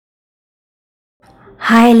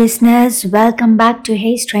Hi, listeners. Welcome back to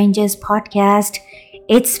Hey Strangers podcast.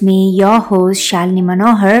 It's me, your host, Shalini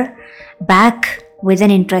Manohar, back with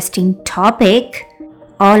an interesting topic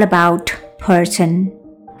all about person.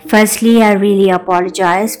 Firstly, I really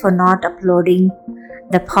apologize for not uploading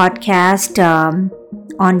the podcast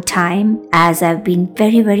on time as I've been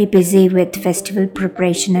very busy with festival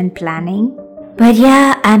preparation and planning. But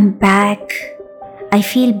yeah, I'm back. I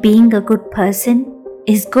feel being a good person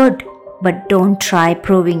is good, but don't try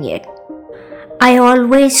proving it. I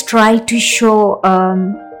always try to show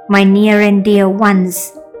my near and dear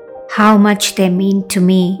ones how much they mean to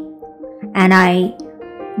me, and I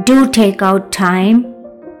do take out time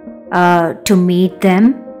to meet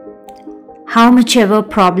them. How much ever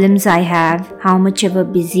problems I have, how much ever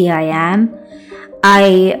busy I am,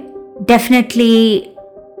 I definitely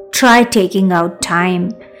try taking out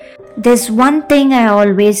time. There's one thing I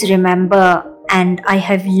always remember, and I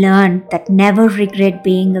have learned that never regret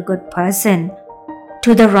being a good person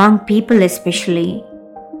to the wrong people, especially.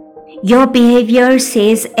 Your behavior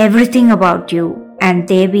says everything about you, and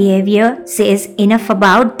their behavior says enough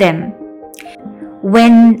about them.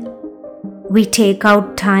 When we take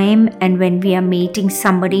out time and when we are meeting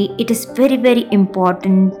somebody, it is very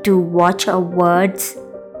important to watch our words.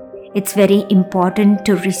 It's very important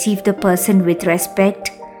to receive the person with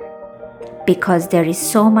respect because there is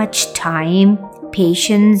so much time,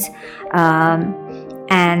 patience,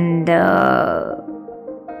 and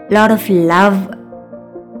lot of love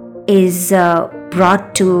is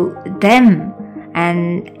brought to them.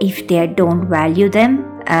 And if they don't value them,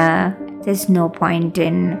 there's no point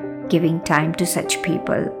in giving time to such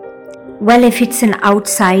people. Well, if it's an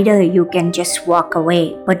outsider, you can just walk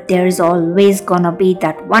away, but there's always gonna be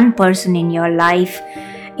that one person in your life,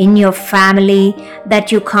 in your family,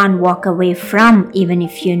 that you can't walk away from, even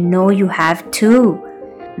if you know you have to.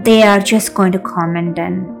 They are just going to comment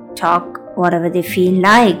and talk whatever they feel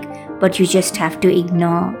like, but you just have to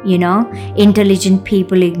ignore. Intelligent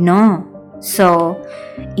people ignore. So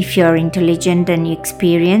if you're intelligent and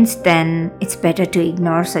experienced, then it's better to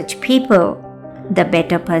ignore such people. The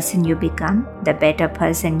better person you become, the better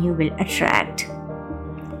person you will attract.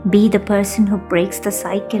 Be the person who breaks the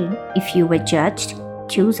cycle. If you were judged,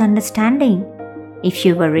 choose understanding. If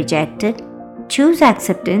you were rejected, choose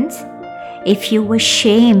acceptance. If you were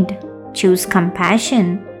shamed, choose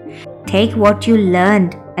compassion. Take what you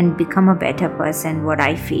learned and become a better person, what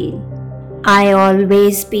I feel. I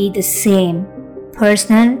always be the same.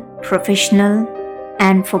 Personal, professional,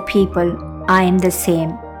 and for people, I am the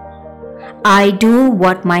same. I do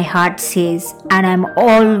what my heart says, and I'm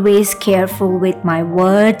always careful with my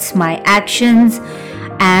words, my actions,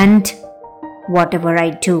 and whatever I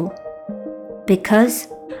do. Because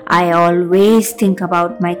I always think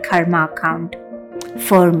about my karma account.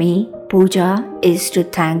 For me, puja is to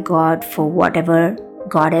thank God for whatever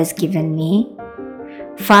God has given me.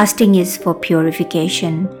 Fasting is for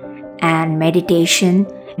purification, and meditation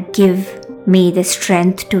give me the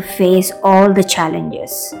strength to face all the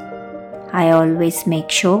challenges. I always make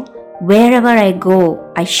sure wherever I go,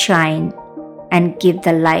 I shine and give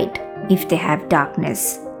the light if they have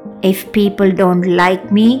darkness. If people don't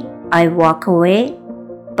like me, I walk away.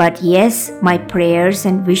 But yes, my prayers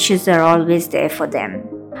and wishes are always there for them.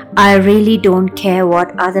 I really don't care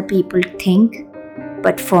what other people think,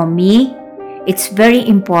 but for me, it's very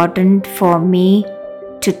important for me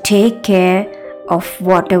to take care of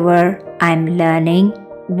whatever I'm learning,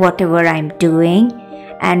 whatever I'm doing,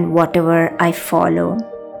 and whatever I follow.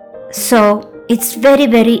 So it's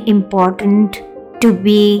very important to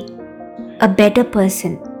be a better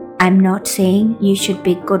person. I'm not saying you should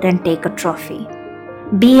be good and take a trophy.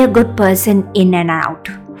 Be a good person in and out.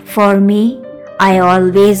 For me, I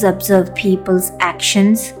always observe people's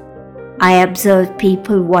actions. I observe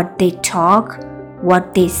people, what they talk,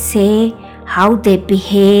 what they say, how they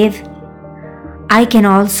behave. I can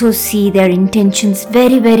also see their intentions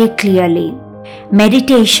very clearly.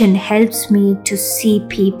 Meditation helps me to see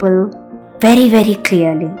people very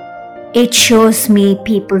clearly. It shows me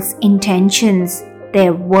people's intentions,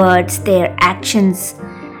 their words, their actions,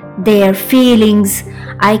 their feelings.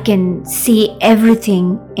 I can see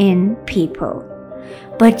everything in people.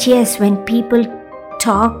 But yes, when people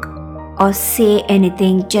talk or say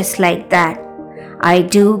anything just like that, I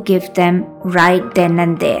do give them right then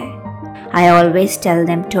and there. I always tell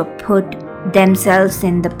them to put themselves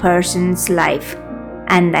in the person's life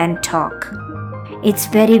and then talk. It's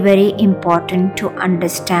very important to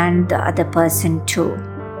understand the other person too.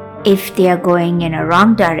 If they are going in a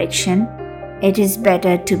wrong direction, it is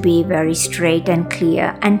better to be very straight and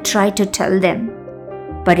clear and try to tell them.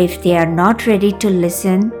 But if they are not ready to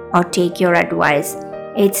listen, or take your advice,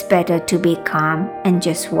 it's better to be calm and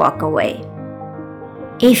just walk away.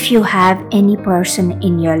 If you have any person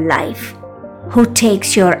in your life who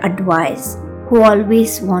takes your advice, who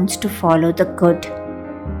always wants to follow the good,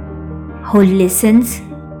 who listens,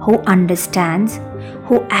 who understands,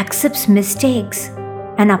 who accepts mistakes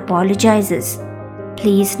and apologizes,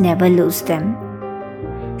 please never lose them.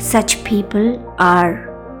 Such people are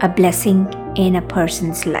a blessing in a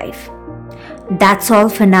person's life. That's all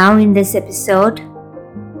for now in this episode.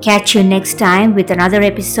 Catch you next time with another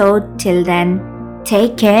episode. Till then,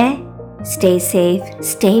 take care, stay safe,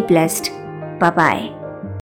 stay blessed. Bye-bye.